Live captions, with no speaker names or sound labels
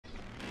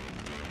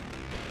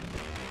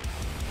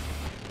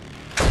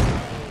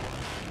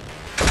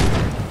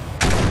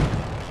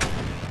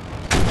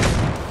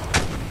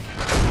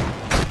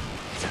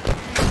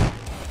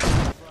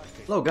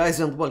Hello guys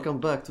and welcome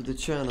back to the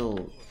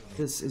channel.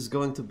 This is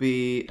going to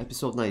be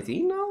episode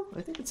 19 now? I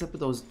think it's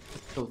episode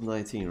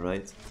 19,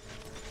 right?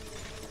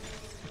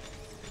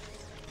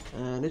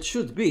 And it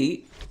should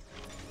be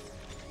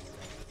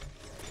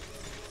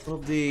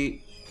not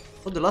the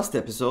last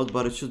episode,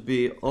 but it should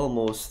be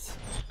almost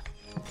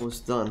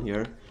done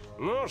here.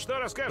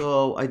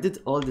 So I did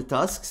all the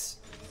tasks.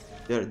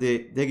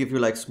 They give you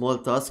like small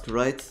tasks,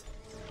 right?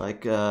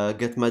 Like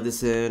get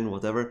medicine,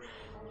 whatever.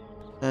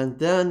 And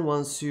then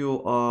once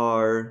you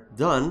are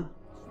done,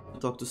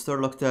 talk to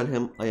Sturlock, tell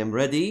him I am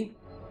ready.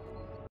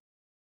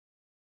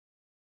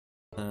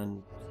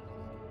 And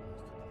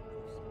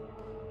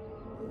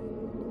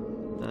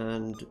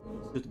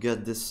should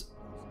get this.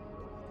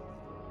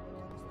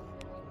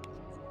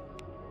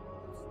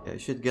 Yeah, I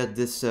should get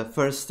this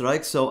first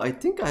strike. So I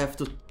think I have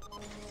to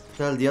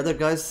tell the other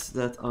guys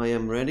that I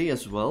am ready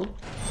as well.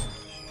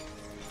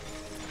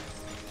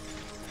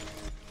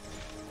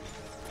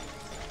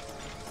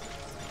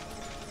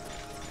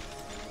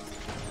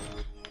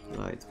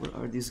 Right, where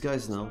are these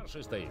guys now?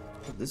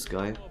 This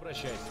guy.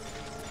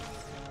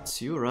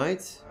 It's you,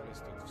 right?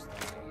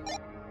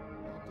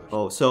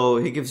 Oh, so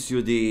he gives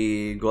you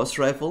the ghost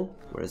rifle.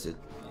 Where is it?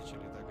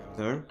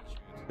 There. I'm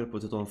gonna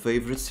put it on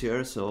favorites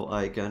here so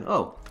I can...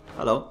 Oh,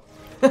 hello.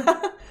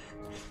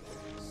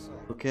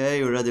 Okay,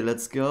 you're ready,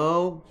 let's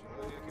go.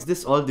 Is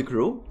this all the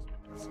crew?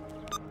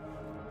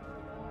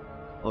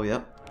 Oh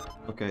yeah.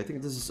 Okay, I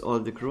think this is all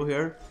the crew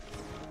here.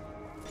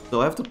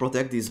 So I have to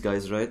protect these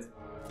guys, right?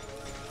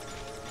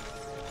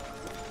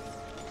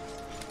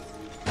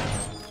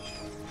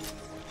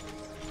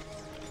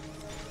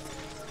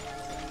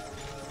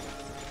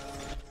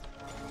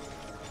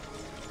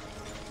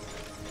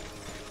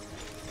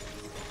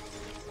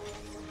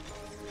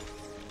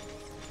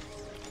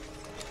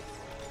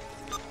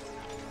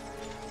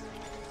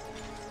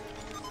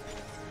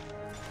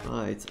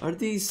 Right, are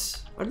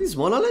these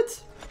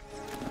monolith?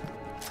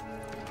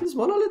 These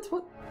monolith?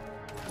 What?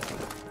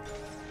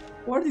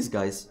 Who are these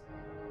guys?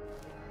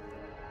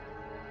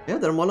 Yeah,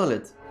 they're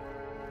monolith.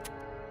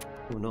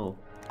 Oh no.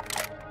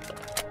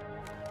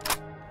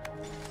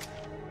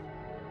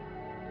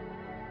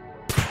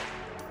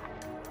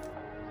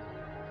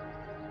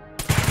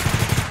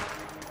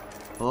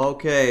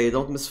 Okay,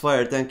 don't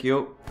misfire, thank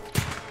you.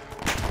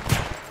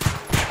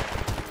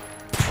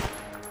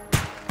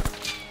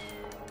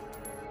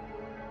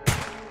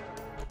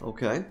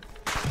 Okay,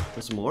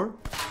 there's more.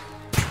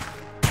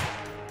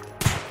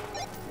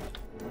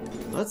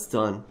 That's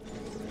done.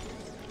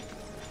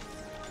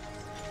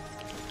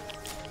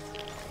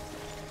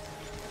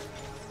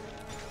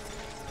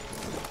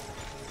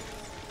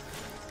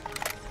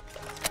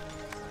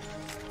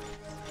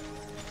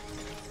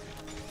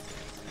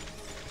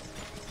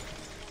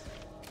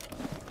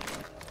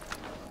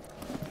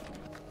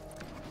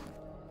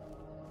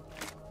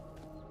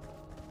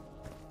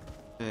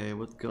 Okay,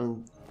 what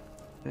gun?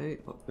 Okay,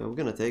 we're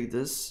gonna take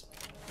this.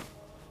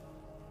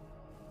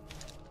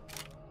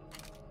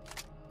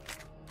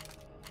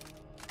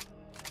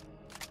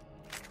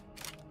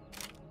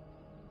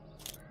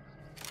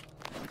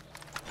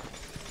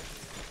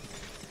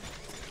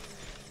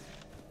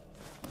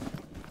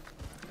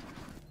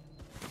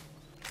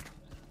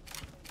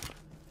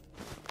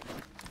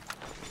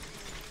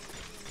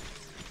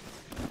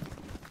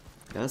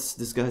 Yes,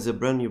 this guy has a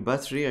brand new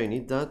battery, I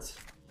need that.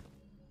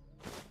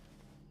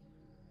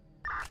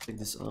 Take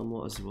this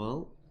ammo as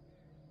well.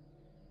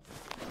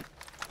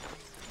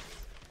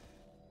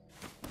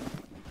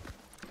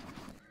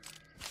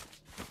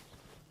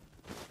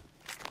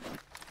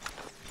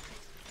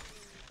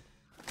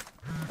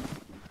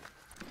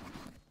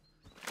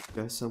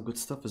 Guys, some good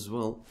stuff as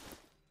well.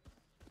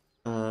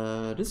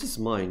 This is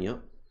mine, yeah.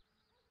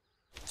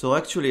 So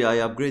actually I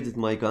upgraded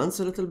my guns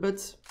a little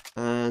bit.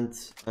 And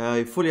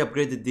I fully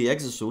upgraded the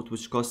exosuit,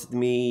 which costed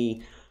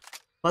me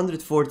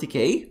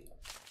 140k.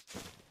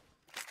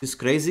 It's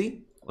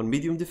crazy on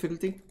medium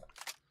difficulty.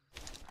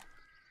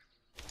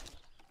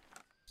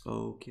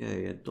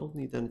 Okay, I don't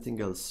need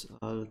anything else.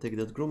 I'll take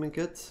that grooming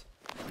kit.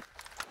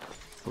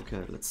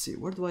 Okay, let's see.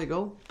 Where do I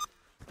go?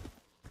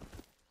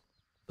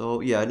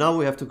 So yeah, now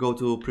we have to go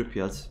to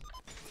Pripyat.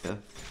 Yeah.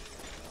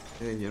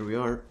 Okay, here we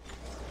are.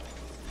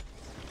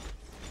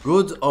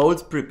 Good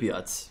old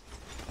Pripyat.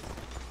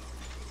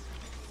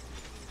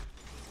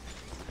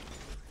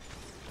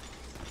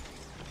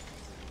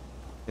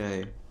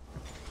 Okay.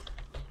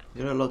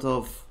 There are a lot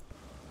of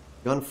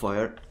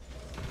gunfire.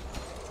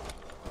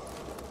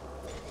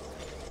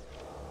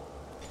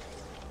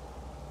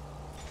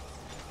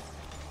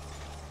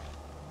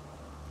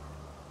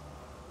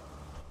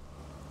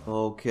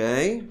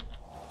 Okay.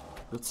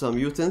 Got some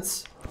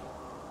mutants.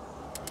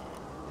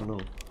 Oh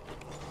no.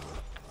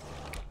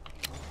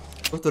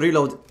 Got to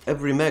reload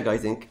every mag, I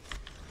think.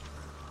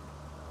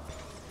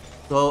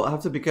 So I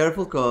have to be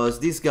careful because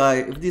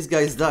if these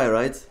guys die,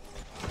 right?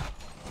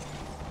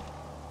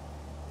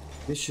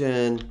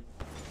 Mission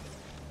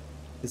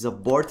is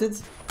aborted.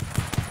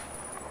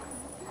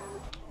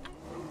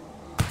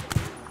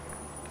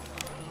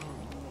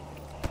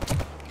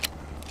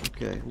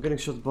 Okay, I'm getting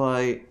shot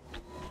by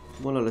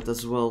monolith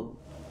as well.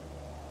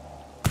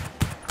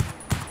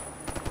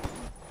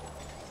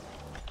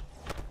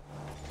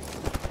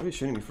 Where are you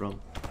shooting me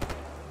from?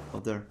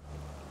 Up there.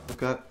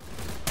 Okay.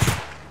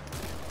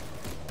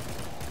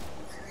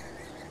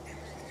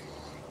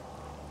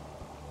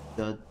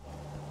 Dead.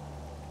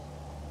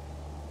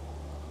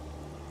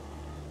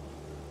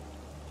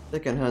 They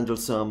can handle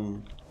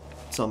some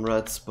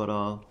rats,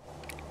 but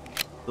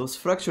those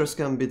fractures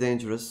can be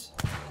dangerous.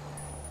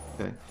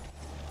 Okay.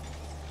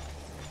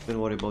 Don't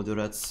worry about the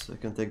rats. I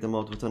can take them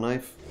out with a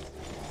knife.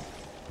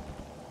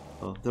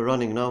 Oh, they're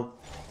running now.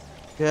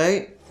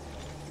 Okay.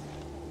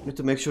 Need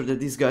to make sure that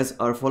these guys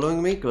are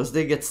following me, because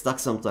they get stuck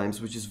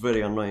sometimes, which is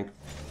very annoying.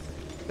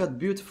 Got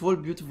beautiful,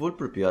 beautiful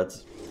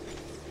Pripyat.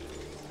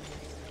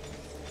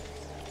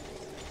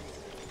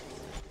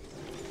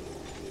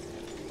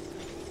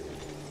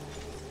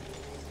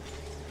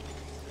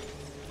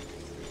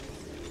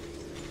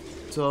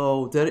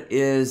 So there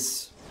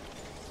is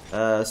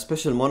a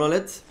special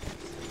monolith,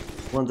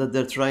 one that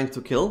they're trying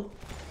to kill,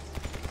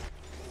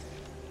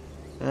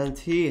 and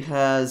he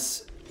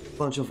has a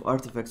bunch of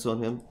artifacts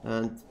on him,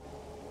 and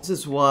this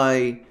is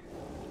why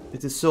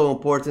it is so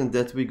important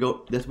that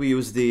we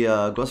use the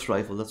ghost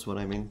rifle. That's what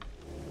I mean.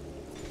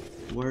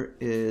 Where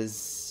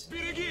is?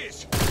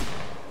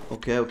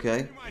 Okay,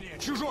 okay.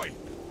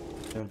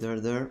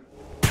 There.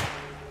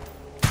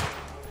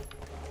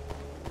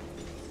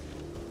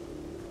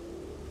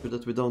 So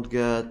that we don't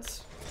get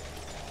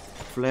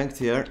flanked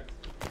here.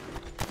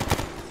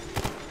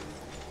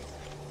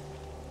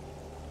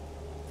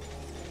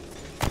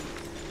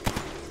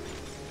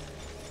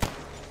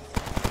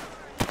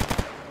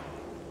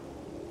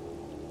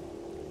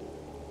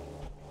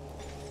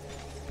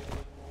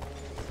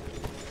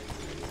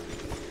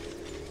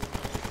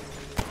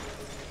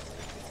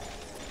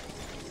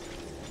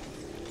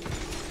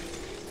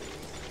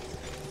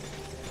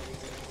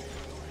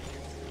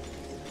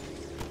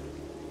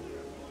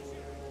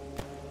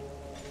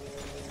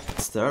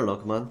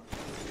 Starlock, man.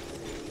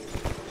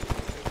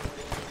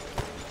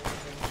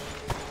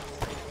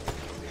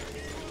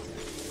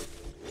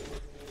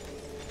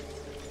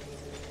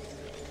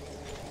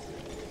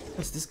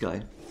 What's this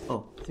guy?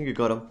 Oh, I think you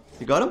got him.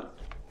 You got him?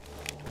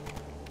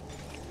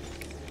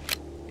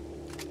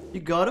 You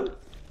got him?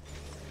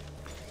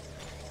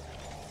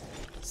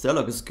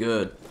 Starlock is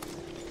good.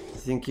 I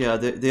think, yeah,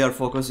 they are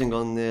focusing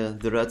on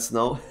the rats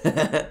now.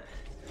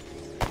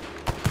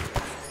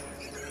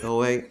 No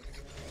way.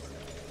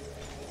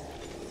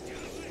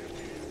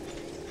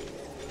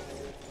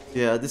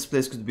 Yeah, this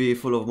place could be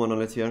full of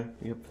monolith here.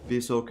 You have to be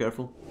so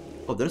careful.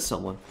 Oh, there's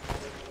someone.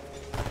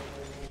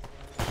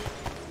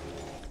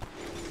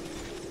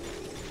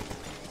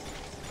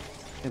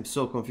 I'm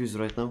so confused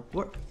right now.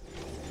 What?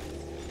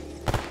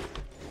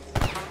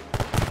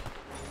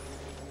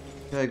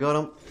 Okay, I got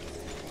him.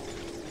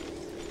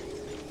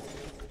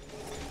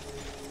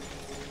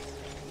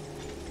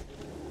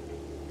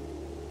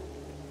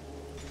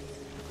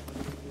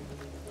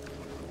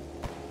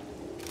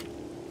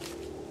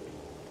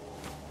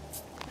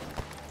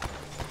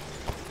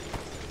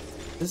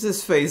 This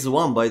is phase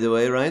 1, by the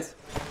way, right?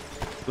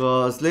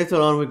 Because later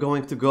on we're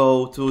going to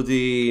go to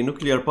the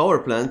nuclear power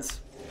plant,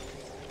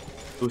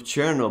 to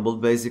Chernobyl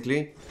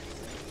basically,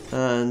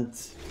 and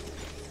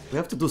we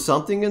have to do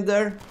something in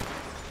there.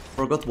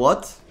 Forgot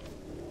what?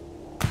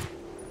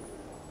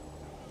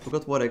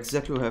 Forgot what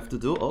exactly we have to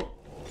do. Oh.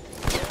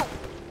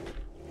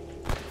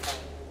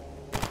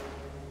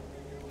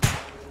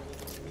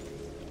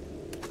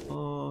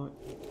 Oh,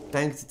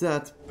 tanked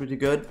that pretty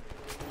good.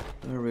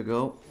 There we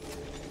go.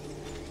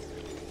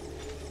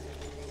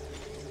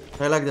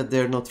 I like that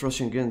they're not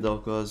rushing in though,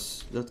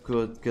 because that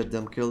could get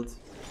them killed.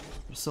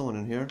 There's someone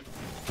in here.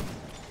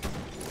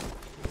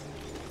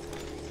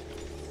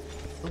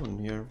 Someone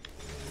in here.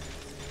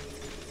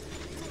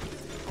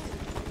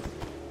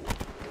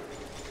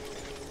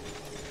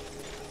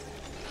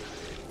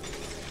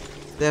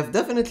 They have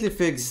definitely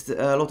fixed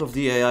a lot of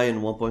the AI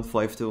in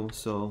 1.52,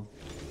 so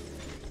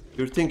if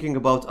you're thinking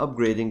about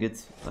upgrading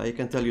it, I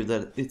can tell you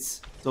that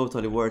it's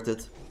totally worth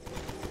it.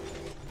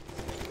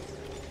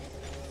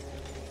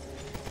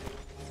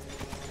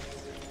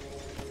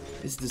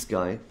 Is this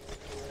guy?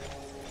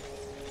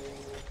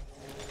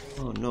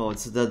 Oh no,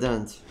 it's a dead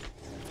end.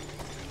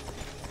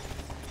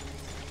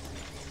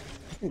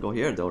 I can go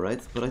here though, right?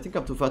 But I think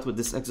I'm too fat with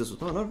this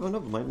exosuit. Oh, no,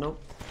 never mind, no.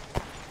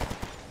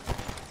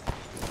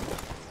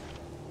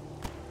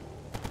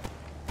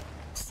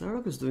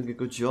 Starlock is doing a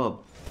good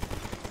job.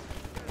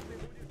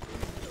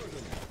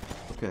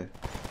 Okay.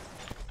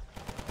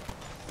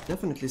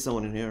 Definitely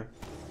someone in here.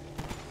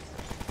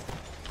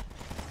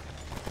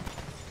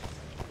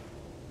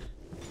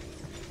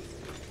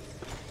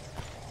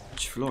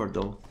 Which floor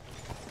though?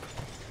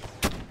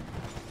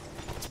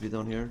 Let's be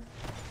down here.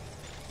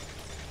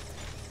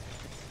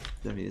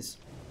 There he is.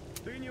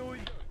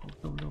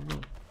 Oh, no.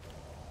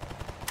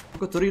 I've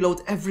got to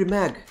reload every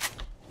mag.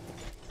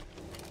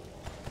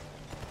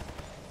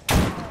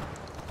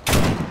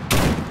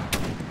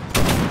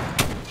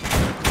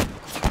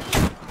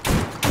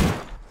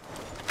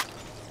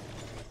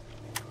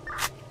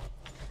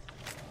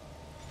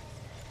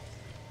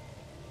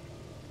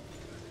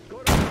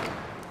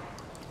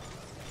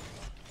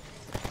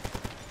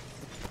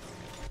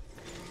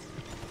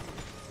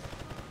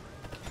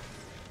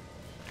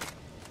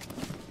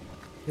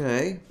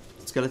 Okay,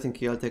 skeleton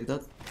key, I'll take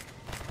that.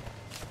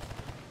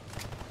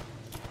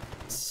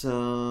 It's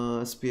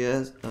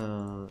SPS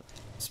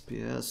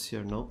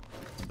here, no,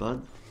 it's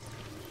bad.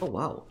 Oh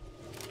wow.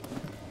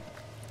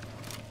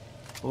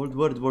 Old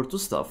World War II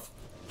stuff.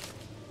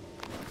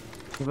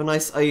 Have a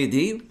nice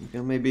IED, we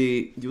can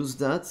maybe use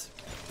that.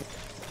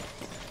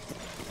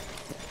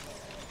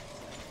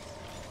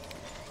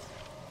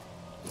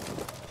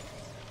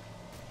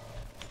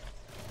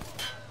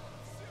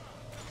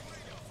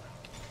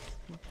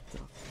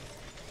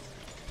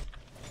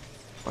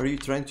 Are you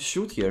trying to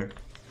shoot here?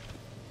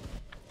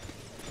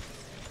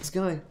 This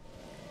guy.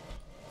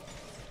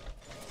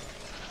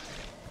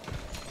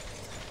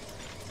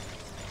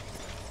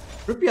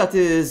 Pripyat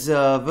is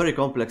very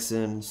complex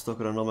in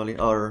Stalker Anomaly,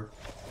 or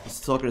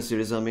Stalker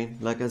series, I mean,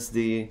 like as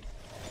the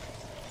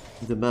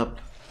map.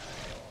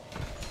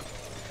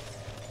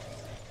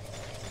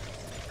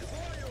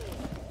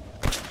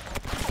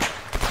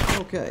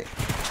 Okay.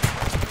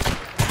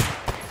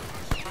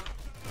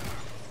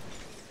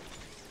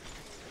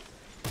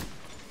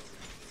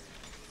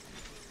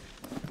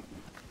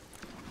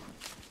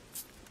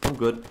 I'm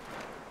good.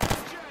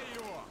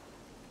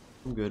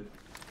 I'm good.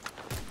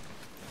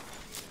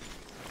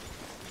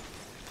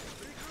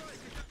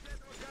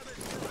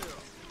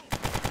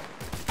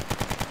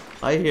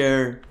 I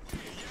hear.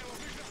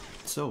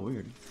 So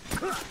weird.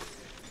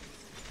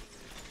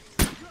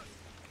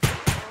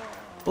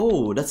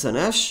 Oh, that's an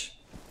Ash.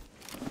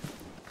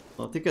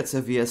 I think that's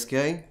a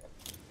VSK.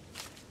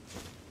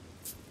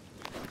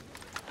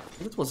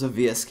 That was a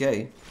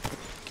VSK.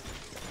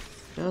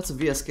 Yeah, that's a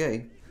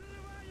VSK.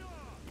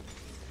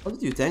 How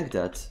did you tank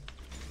that?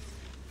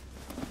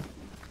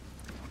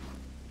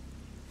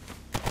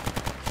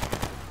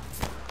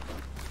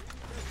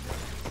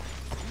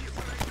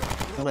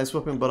 A nice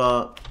weapon,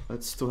 but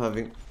it's too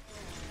heavy.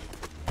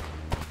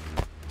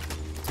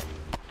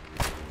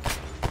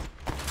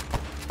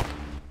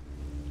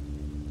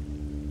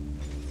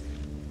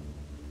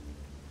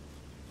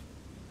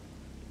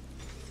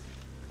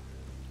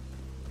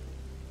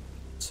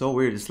 So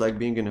weird, it's like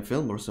being in a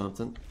film or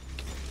something.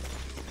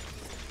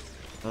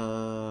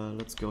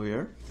 Let's go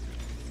here.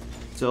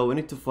 So we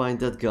need to find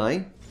that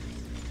guy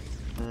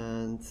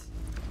and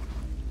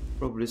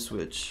probably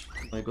switch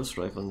my ghost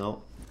rifle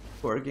now.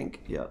 Working?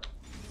 Yeah.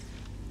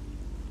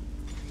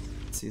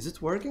 Let's see, is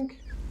it working?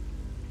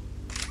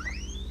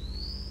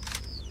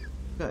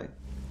 Okay.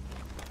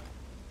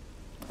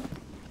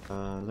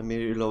 Let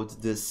me reload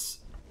this.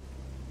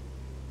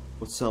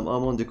 Put some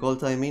ammo on the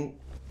Colt, I mean,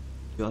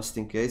 just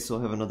in case, so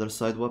I have another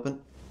side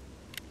weapon.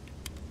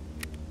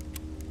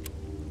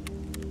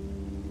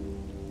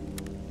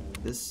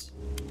 This.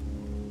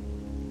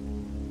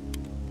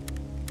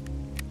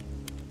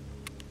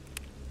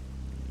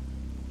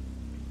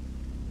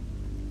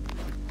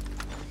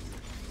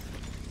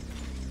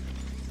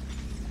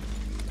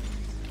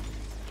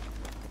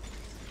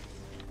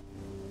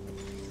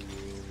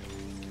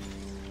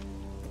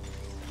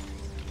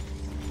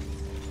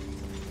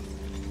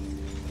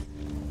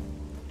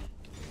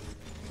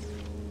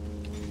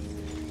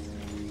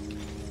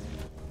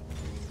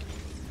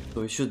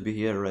 So it should be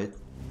here, right?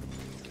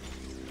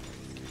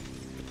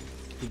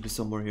 Should be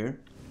somewhere here.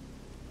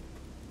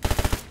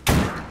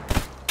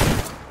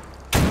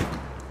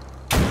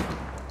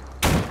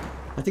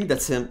 I think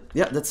that's him.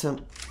 Yeah, that's him.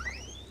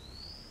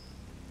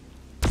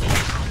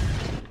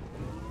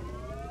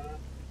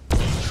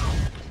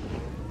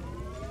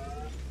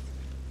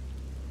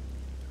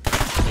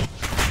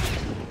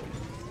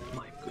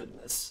 My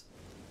goodness.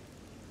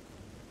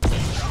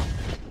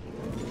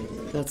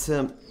 That's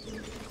him.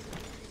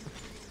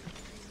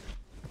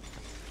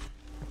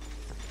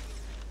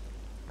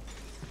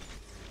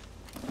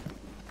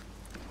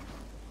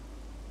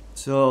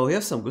 So he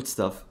has some good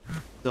stuff.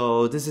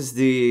 So this is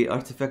the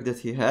artifact that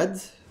he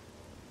had,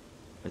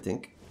 I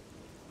think.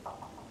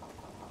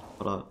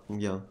 But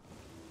yeah.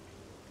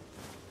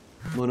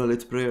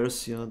 Monolith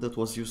prayers, yeah, that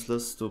was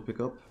useless to pick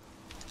up.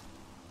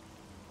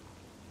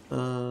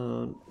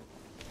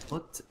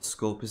 What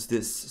scope is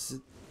this? Is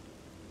it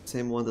the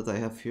same one that I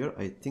have here?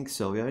 I think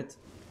so, right?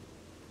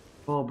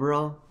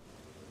 Cobra.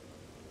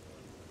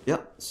 Yeah,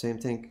 same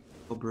thing.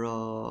 Cobra.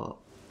 Oh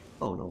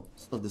no,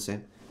 it's not the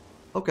same.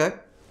 Okay.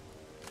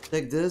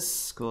 Take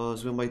this,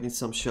 cause we might need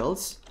some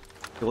shells.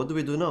 Okay, what do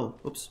we do now?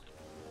 Oops.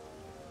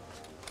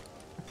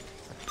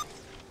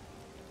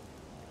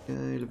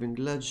 Okay, living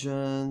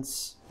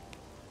legends.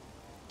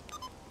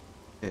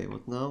 Okay,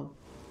 what now?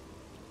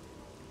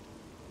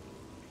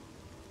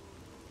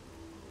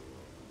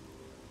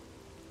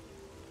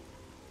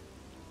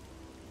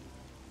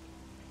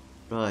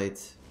 Right.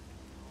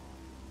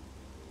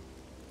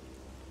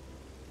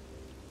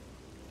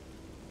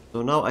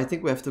 So now I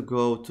think we have to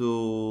go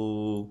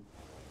to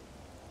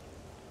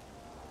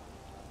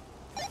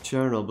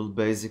Chernobyl,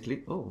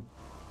 basically. Oh.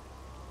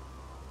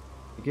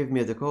 He gave me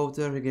a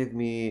decoder, he gave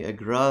me a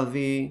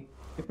gravy,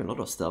 he gave me a lot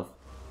of stuff.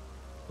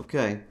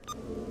 Okay.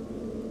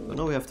 So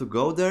now we have to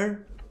go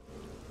there.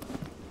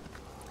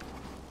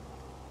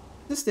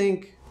 This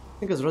thing, I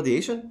think has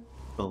radiation?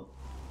 No.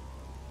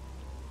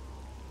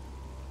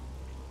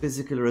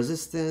 Physical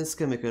resistance,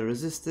 chemical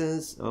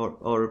resistance,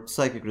 or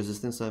psychic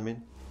resistance, I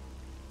mean.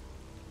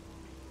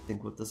 I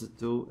think, what does it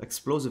do?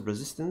 Explosive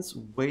resistance,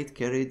 weight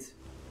carried,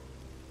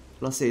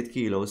 plus 8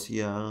 kilos.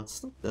 Yeah,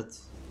 it's not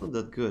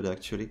that good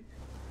actually.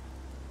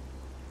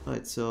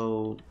 Right,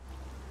 so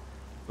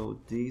go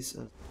these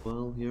as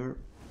well here.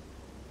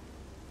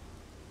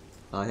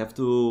 I have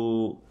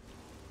to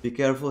be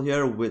careful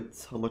here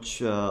with how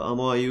much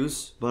ammo I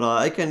use, but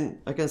I can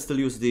still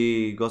use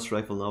the ghost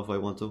rifle now if I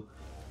want to.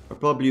 I'll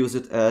probably use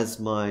it as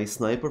my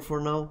sniper for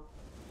now.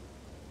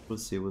 We'll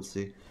see, we'll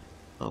see.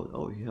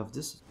 Oh, you have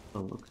this?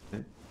 Oh,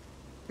 okay.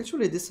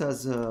 Actually, this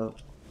has a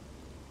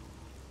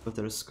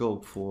better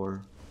scope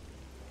for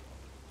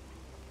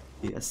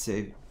the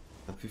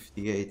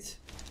SA-58.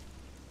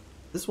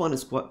 This one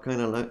is quite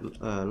kind of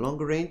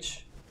longer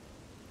range.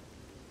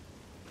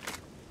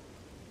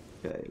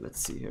 Okay, let's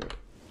see here.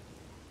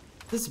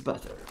 This is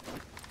better.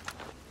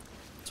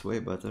 It's way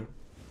better.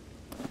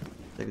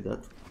 Take that.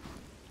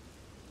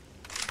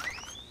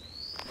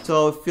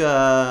 So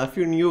if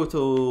you're new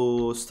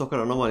to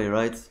Stalker Anomaly,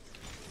 right?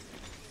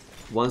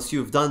 Once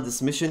you've done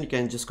this mission, you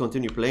can just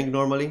continue playing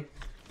normally.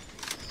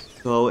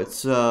 So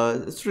it's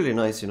really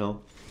nice, you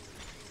know.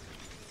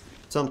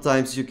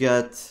 Sometimes you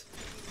get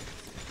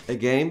a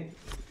game,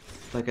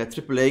 like a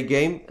AAA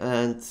game,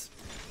 and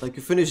like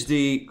you finish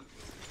the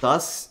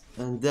tasks,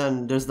 and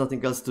then there's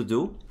nothing else to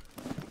do.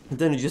 And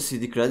then you just see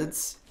the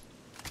credits.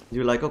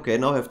 You're like, okay,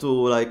 now I have to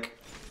like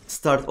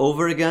start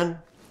over again.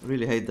 I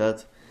really hate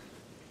that.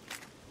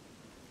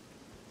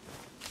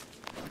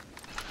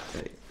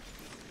 Okay.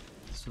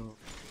 So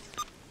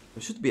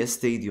there should be a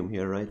stadium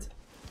here, right?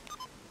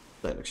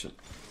 Direction.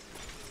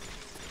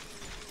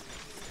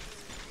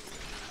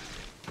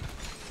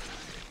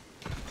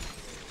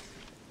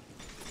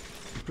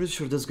 I'm pretty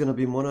sure there's gonna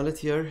be monolith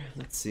here.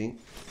 Let's see.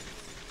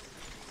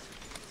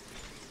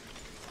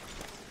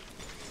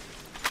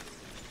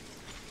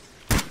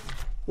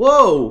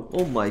 Whoa!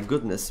 Oh my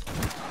goodness.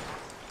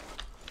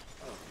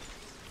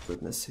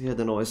 Goodness, he had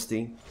an OST.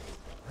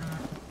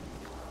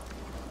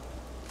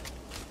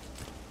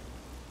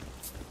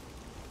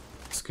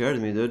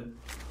 Scared me, dude.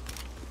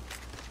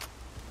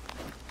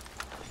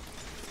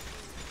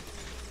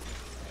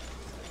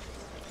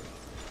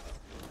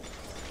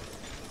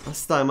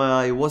 Last time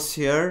I was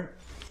here,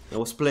 I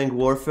was playing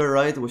Warfare,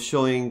 right? I was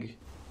showing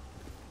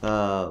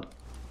how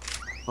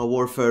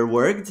Warfare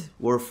worked,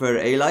 Warfare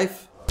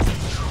A-Life.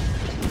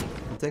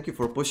 Thank you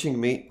for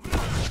pushing me.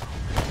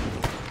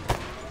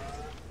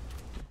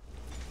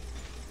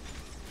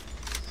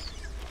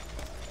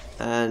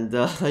 And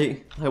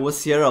I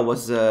was here, I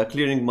was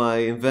clearing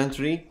my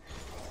inventory,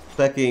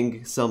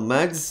 packing some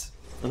mags,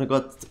 and I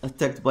got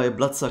attacked by a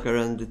bloodsucker,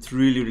 and it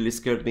really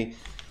scared me.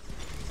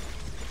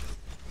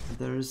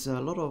 There's a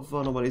lot of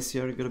anomalies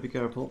here, you gotta be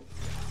careful.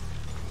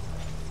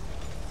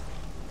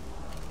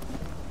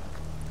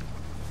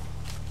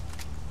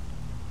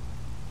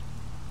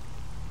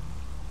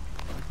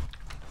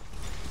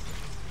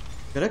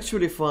 You can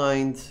actually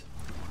find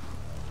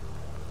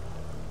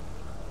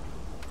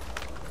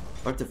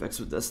artifacts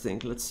with this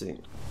thing. Let's see.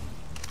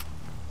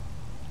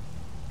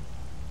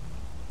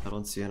 I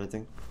don't see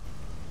anything.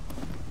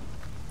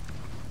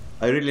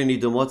 I really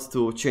need a mod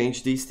to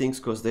change these things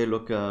because they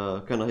look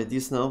kind of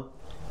hideous now.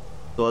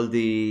 So all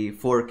the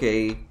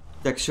 4K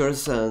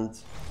textures and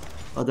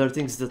other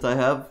things that I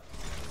have.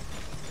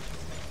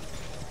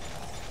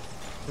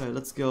 Okay,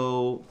 let's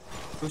go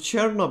to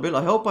Chernobyl.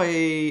 I hope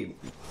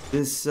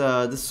this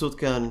suit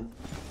can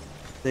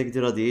take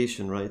the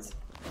radiation, right?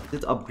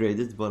 Did upgrade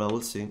it, but I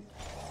will see.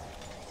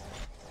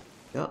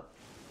 Yeah,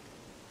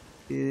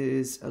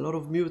 is a lot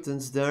of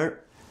mutants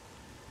there.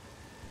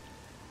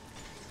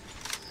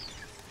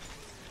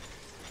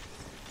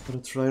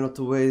 Gonna try not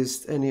to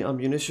waste any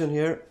ammunition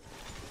here.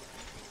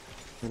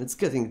 And it's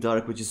getting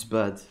dark, which is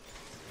bad.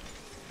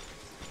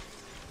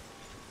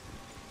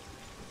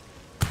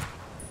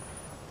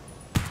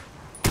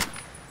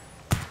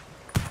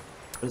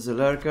 There's a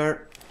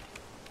lurker.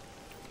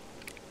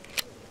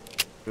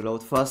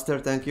 Reload faster,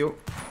 thank you.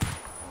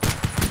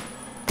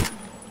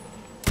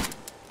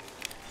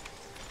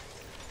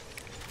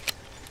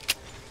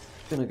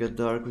 Gonna get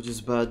dark, which is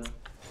bad.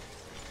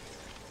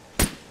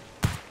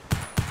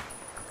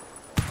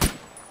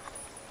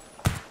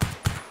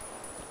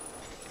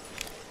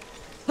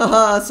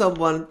 Haha,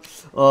 someone.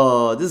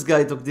 Oh, this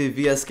guy took the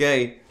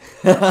VSK.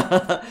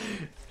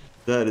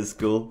 That is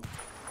cool.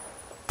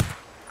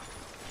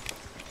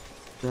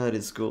 That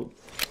is cool.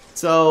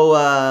 So,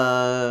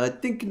 I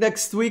think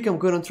next week I'm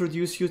going to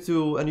introduce you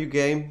to a new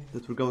game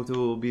that we're going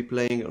to be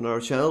playing on our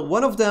channel.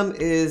 One of them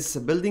is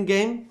a building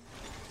game.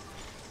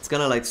 It's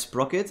kind of like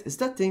Sprocket. Is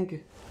that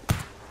thing...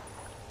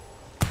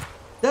 Is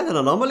that an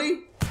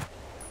anomaly?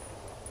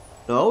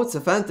 No, it's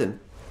a phantom.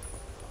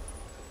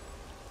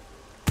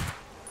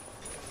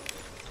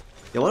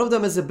 Yeah, one of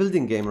them is a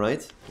building game,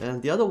 right?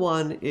 And the other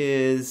one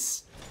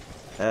is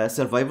a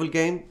survival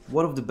game.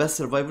 One of the best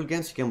survival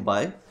games you can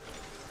buy.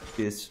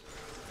 It's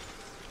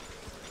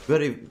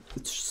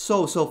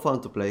so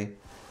fun to play.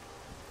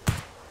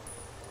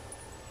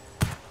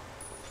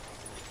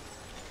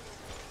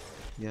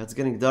 Yeah, it's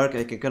getting dark.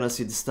 I can kind of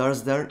see the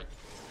stars there.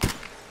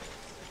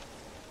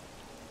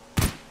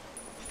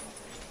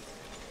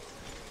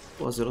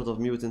 Was a lot of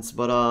mutants,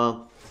 but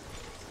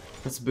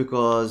that's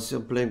because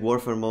I'm playing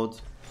warfare mode.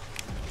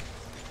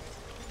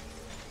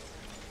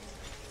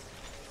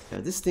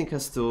 Yeah, this thing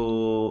has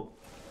to...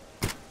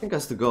 I think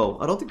has to go.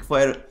 I don't think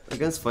fire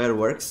against fire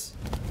works.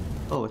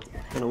 Oh, it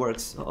kind of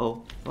works.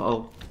 Uh-oh.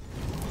 Uh-oh.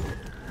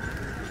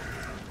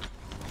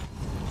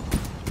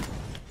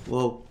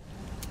 Whoa.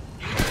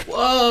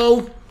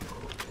 Whoa!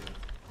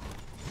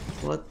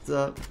 What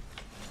the...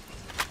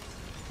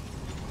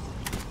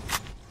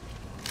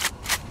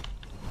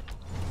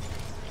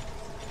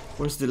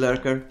 Where's the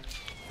lurker?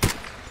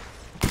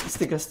 This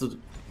thing has to...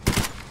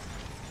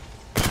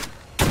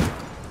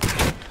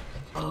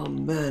 Oh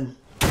man.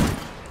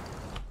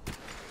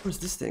 Where's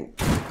this thing?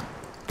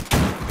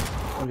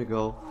 There you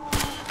go.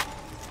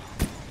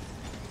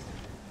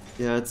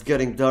 Yeah, it's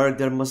getting dark.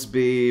 There must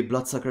be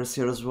bloodsuckers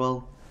here as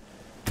well.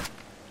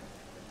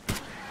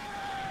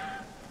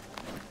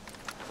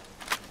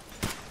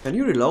 Can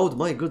you reload?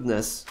 My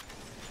goodness.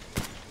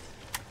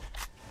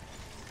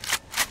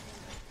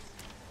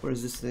 Where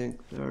is this thing?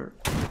 There.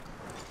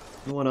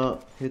 I wanna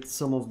hit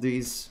some of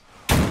these.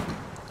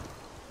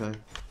 Okay.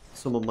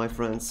 Some of my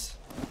friends.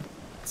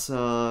 Let's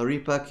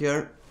repack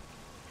here.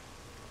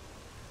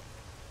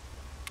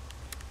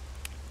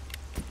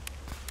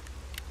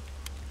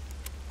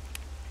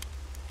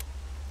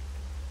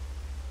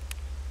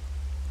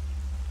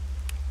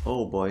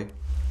 Oh boy.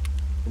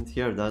 Didn't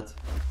hear that.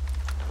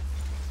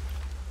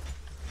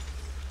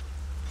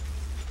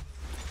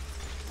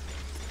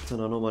 It's an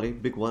anomaly,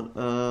 big one.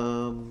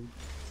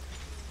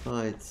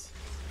 Right.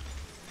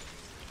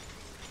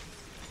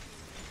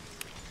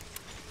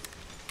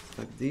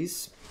 Like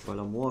these while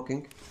I'm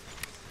walking.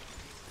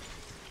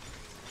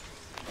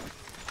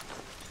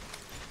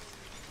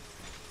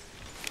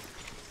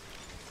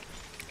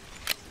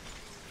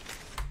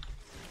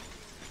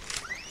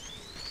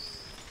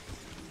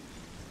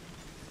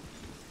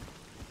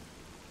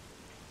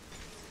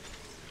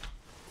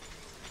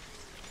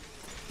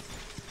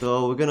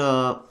 So we're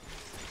gonna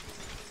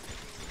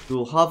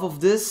do half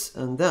of this,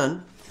 and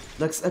then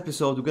next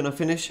episode we're gonna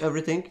finish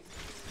everything.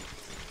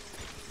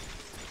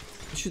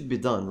 It should be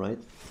done, right?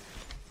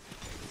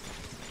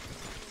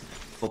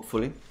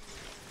 Hopefully.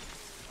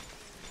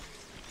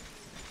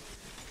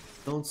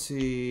 Don't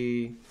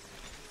see...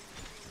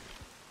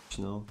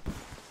 No.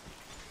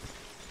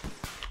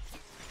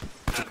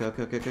 Okay.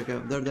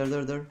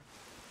 There.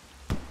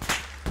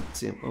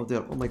 See him. Oh,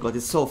 there. Oh my god,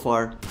 it's so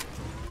far.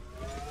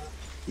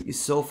 He is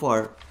so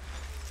far.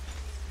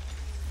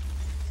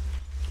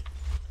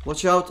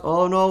 Watch out.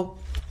 Oh no.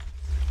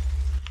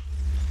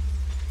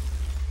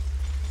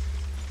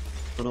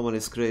 Anomaly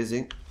is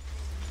crazy.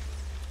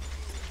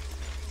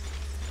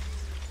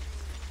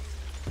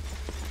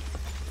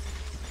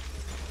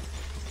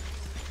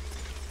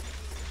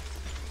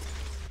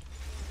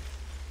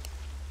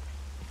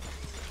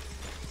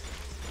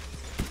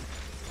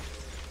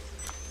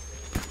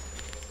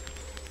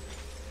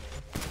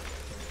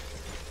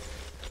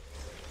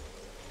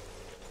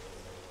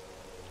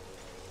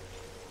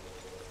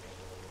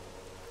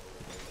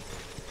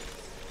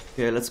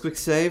 Okay, let's quick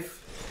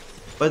save.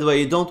 By the way,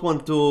 you don't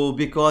want to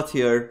be caught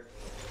here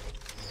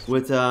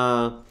with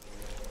an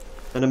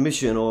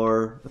emission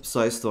or a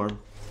psi storm,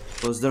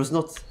 because there's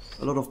not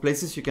a lot of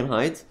places you can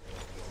hide.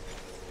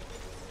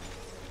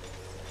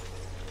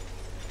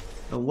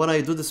 And when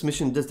I do this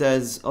mission, that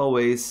is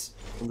always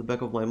on the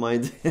back of my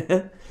mind.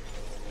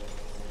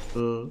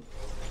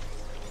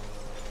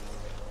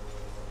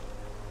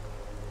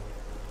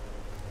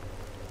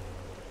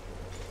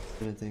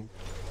 Anything.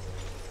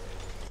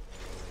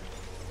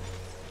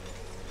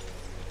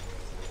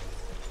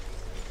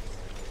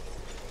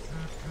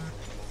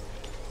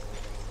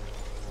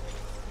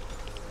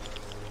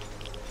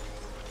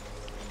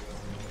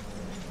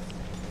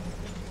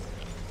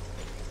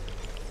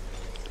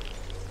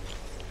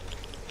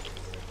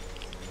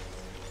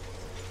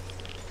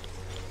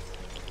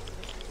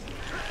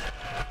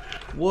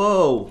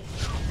 Whoa!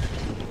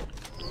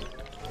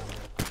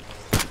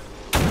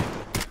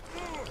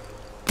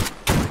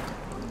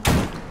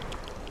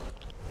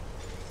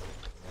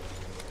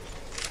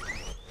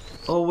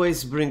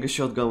 Always bring a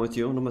shotgun with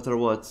you, no matter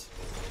what.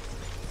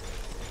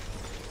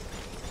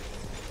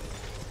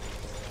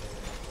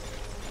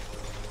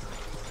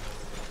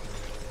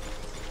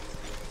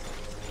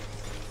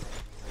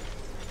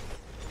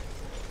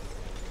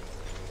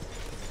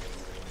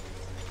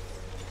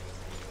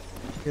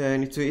 Okay, I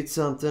need to eat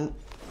something.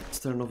 Let's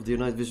turn off the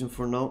night vision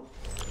for now.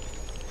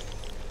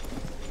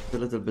 It's a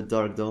little bit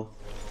dark though.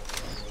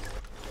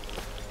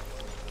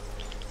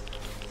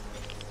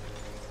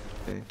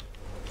 Okay.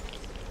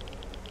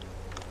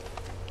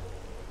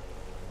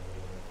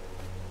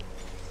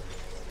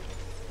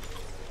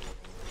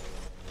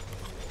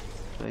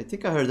 I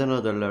think I heard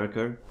another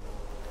lurker.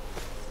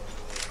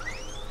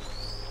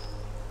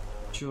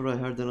 Sure, I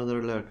heard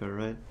another lurker,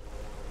 right?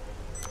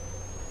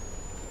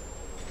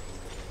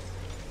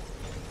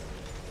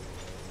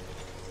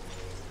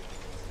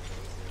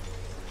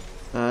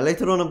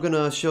 Later on, I'm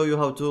gonna show you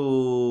how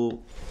to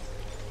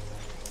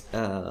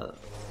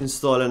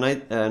install a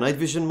night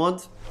vision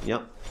mod.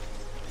 Yeah.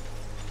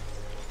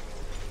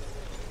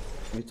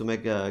 I need to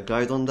make a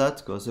guide on that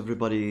because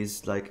everybody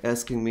is like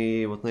asking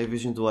me what night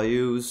vision do I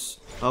use,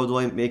 how do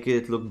I make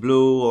it look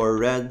blue or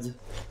red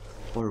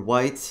or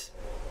white.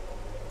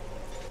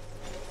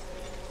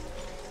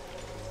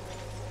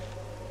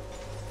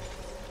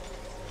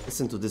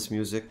 Listen to this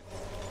music.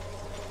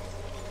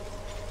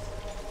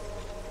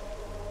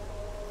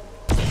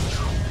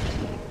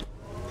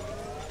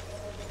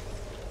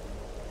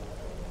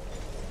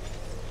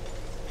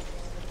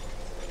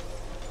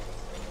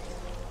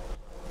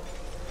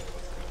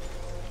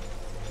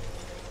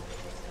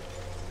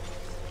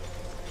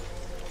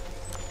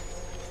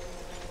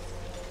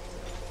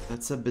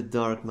 That's a bit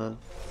dark, man.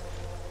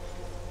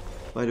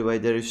 By the way,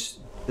 there's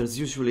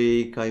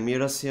usually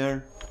chimeras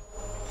here.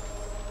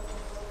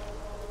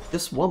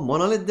 Just one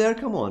monolith there?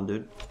 Come on,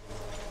 dude.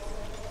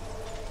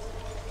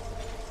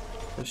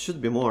 There should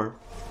be more.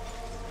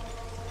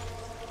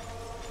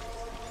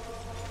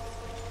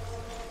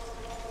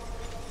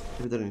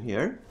 Maybe they're in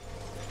here?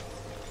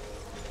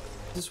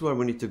 This is where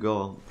we need to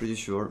go, I'm pretty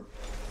sure.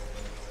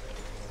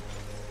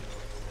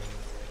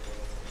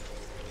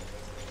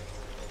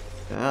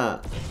 Yeah.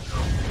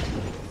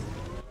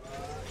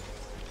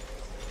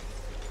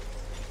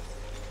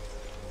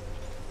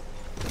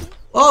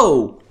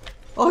 Oh!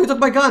 Oh, he took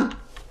my gun!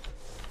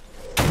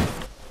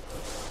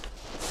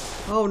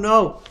 Oh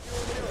no!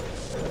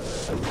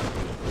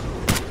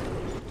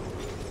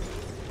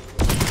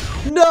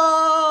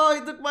 No!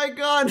 He took my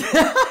gun!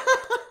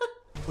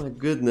 My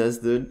goodness,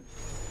 dude.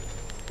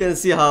 You can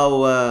see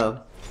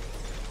how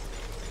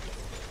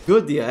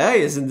good the AI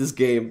is in this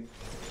game.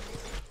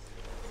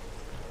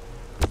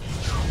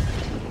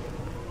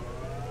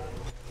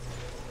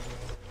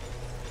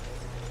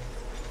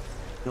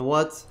 You know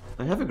what?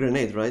 I have a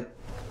grenade, right?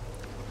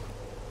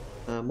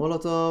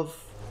 Molotov.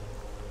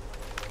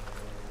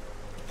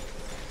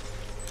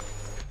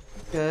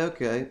 Okay,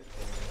 okay.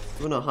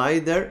 You wanna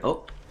hide there?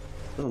 Oh,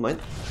 never mind.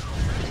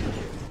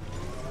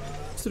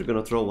 Still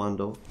gonna throw one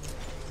though.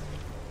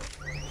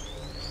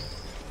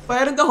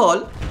 Fire in the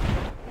hole!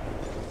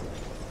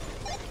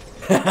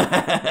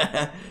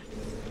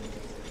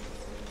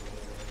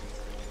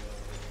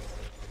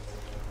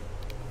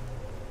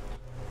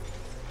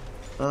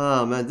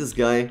 Ah man, this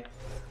guy.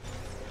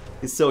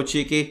 He's so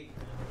cheeky.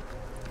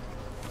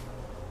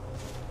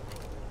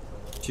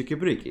 Cheeky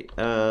breaky.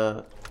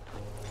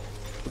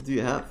 What do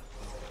you have?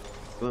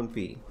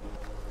 1p.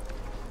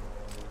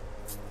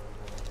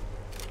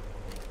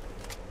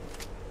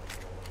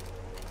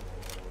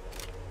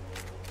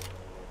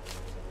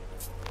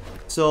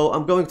 So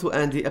I'm going to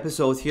end the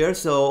episode here.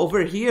 So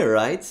over here,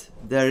 right,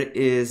 there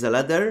is a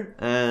ladder,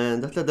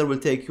 and that ladder will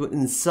take you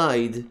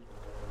inside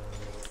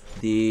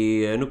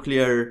the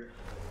nuclear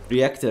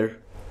reactor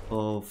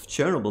of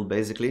Chernobyl,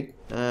 basically.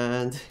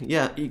 And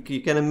yeah,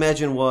 you can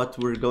imagine what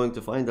we're going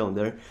to find down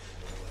there.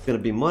 It's gonna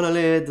be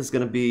monolith, there's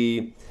gonna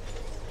be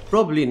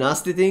probably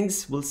nasty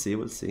things. We'll see,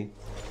 we'll see.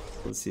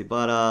 We'll see.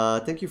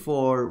 But thank you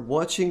for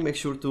watching. Make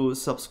sure to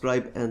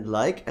subscribe and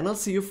like, and I'll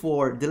see you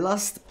for the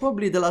last,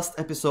 probably the last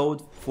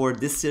episode for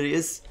this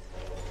series.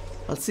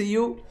 I'll see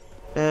you,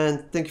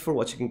 and thank you for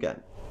watching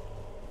again.